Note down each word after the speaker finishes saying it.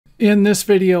In this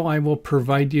video, I will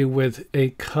provide you with a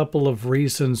couple of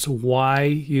reasons why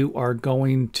you are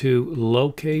going to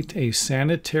locate a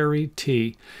sanitary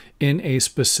tee in a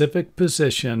specific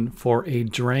position for a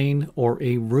drain or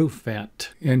a roof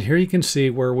vent. And here you can see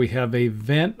where we have a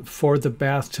vent for the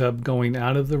bathtub going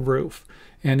out of the roof,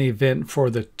 and a vent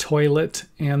for the toilet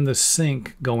and the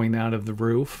sink going out of the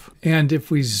roof. And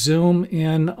if we zoom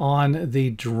in on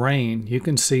the drain, you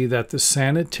can see that the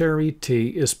sanitary tee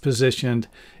is positioned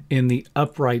in the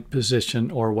upright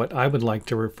position, or what I would like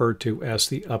to refer to as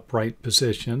the upright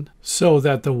position, so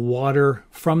that the water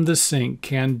from the sink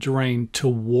can drain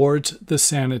towards the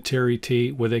sanitary tee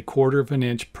with a 1/4 of an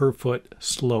inch per foot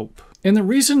slope. And the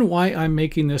reason why I'm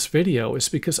making this video is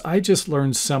because I just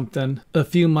learned something a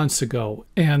few months ago,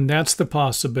 and that's the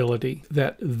possibility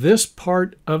that this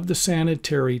part of the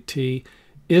sanitary tee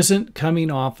isn't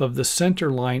coming off of the center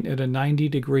line at a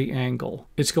 90-degree angle.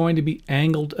 It's going to be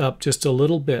angled up just a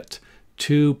little bit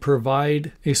to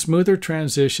provide a smoother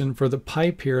transition for the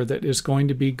pipe here that is going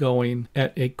to be going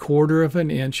at a 1/4 of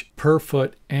an inch per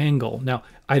foot angle. Now,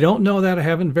 I don't know that. I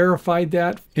haven't verified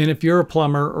that. And if you're a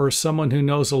plumber or someone who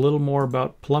knows a little more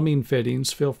about plumbing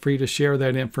fittings, feel free to share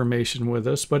that information with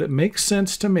us. But it makes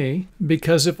sense to me,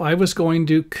 because if I was going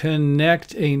to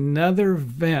connect another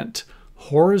vent,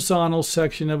 horizontal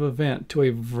section of a vent, to a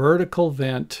vertical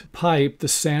vent pipe, the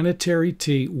sanitary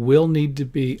tee will need to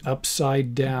be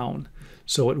upside down.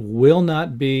 So it will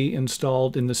not be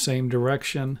installed in the same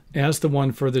direction as the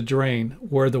one for the drain,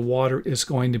 where the water is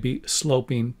going to be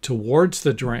sloping towards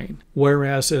the drain.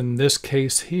 Whereas in this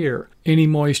case here, any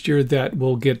moisture that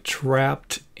will get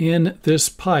trapped in this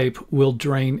pipe will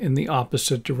drain in the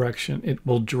opposite direction. It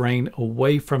will drain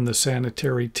away from the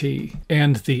sanitary tee.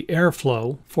 And the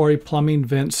airflow for a plumbing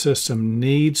vent system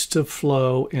needs to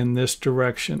flow in this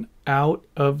direction, out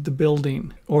of the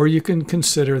building. Or you can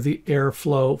consider the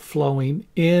airflow flowing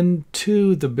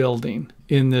into the building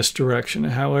in this direction,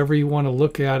 however you want to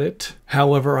look at it.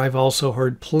 However, I've also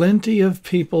heard plenty of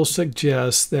people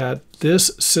suggest that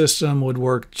this system would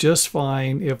work just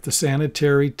fine if the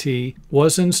sanitary tee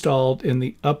was installed in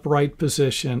the upright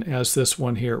position as this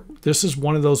one here. This is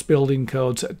one of those building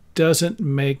codes that doesn't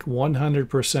make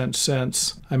 100%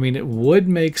 sense. I mean, it would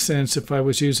make sense if I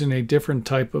was using a different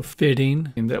type of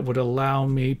fitting that would allow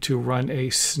me to run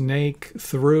a snake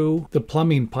through the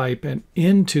plumbing pipe and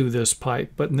into this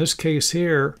pipe. But in this case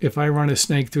here, if I run a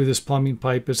snake through this plumbing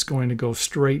pipe, it's going to go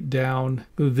straight down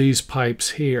these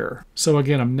pipes here. So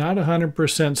again, I'm not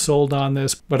 100% sold on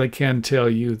this, but I can tell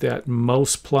you that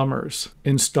most plumbers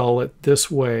install it this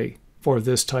way for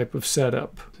this type of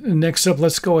setup. Next up,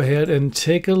 let's go ahead and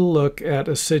take a look at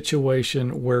a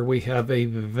situation where we have a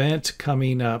vent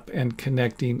coming up and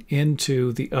connecting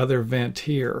into the other vent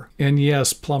here. And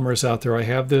yes, plumbers out there, I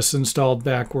have this installed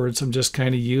backwards. I'm just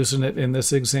kind of using it in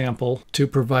this example to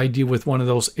provide you with one of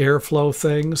those airflow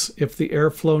things. If the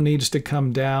airflow needs to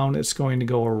come down, it's going to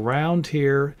go around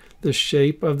here, the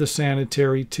shape of the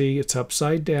sanitary tee, it's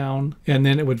upside down, and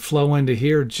then it would flow into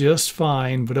here just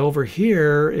fine. But over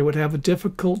here, it would have a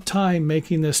difficult time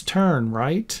making this turn,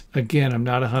 right? Again, I'm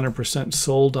not 100%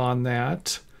 sold on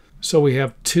that. So we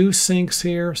have two sinks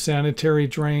here. Sanitary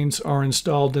drains are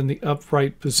installed in the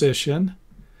upright position.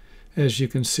 As you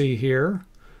can see here,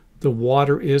 the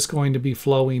water is going to be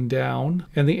flowing down,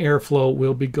 and the airflow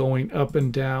will be going up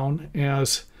and down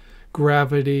as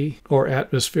gravity or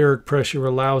atmospheric pressure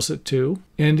allows it to.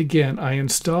 And again, I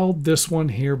installed this one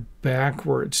here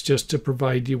backwards just to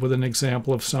provide you with an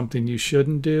example of something you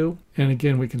shouldn't do. And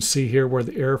again, we can see here where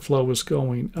the airflow is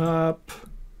going up.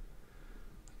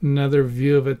 Another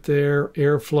view of it there,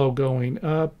 airflow going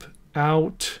up,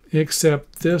 out,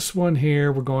 except this one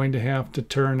here, we're going to have to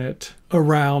turn it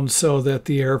around so that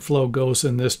the airflow goes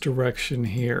in this direction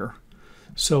here.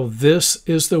 So this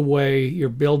is the way your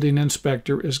building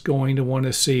inspector is going to want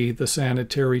to see the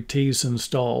sanitary tees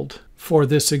installed for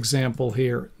this example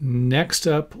here. Next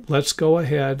up, let's go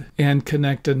ahead and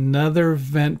connect another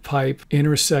vent pipe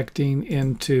intersecting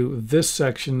into this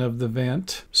section of the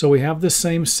vent. So we have the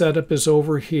same setup as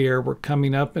over here. We're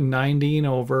coming up and 90ing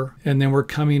over, and then we're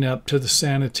coming up to the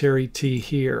sanitary tee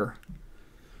here.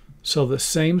 So the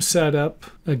same setup,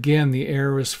 again, the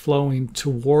air is flowing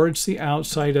towards the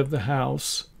outside of the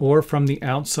house or from the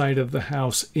outside of the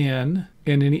house in,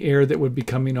 and any air that would be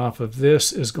coming off of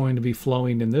this is going to be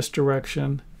flowing in this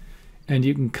direction. And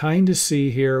you can kind of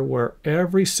see here where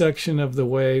every section of the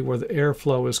way where the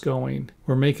airflow is going.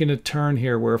 We're making a turn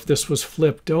here where if this was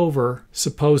flipped over,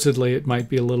 supposedly it might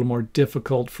be a little more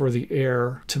difficult for the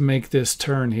air to make this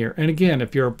turn here. And again,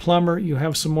 if you're a plumber, you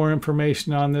have some more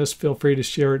information on this, feel free to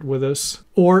share it with us.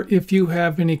 Or if you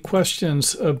have any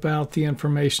questions about the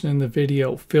information in the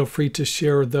video, feel free to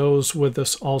share those with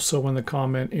us also in the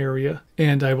comment area,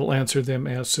 and I will answer them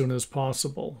as soon as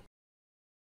possible.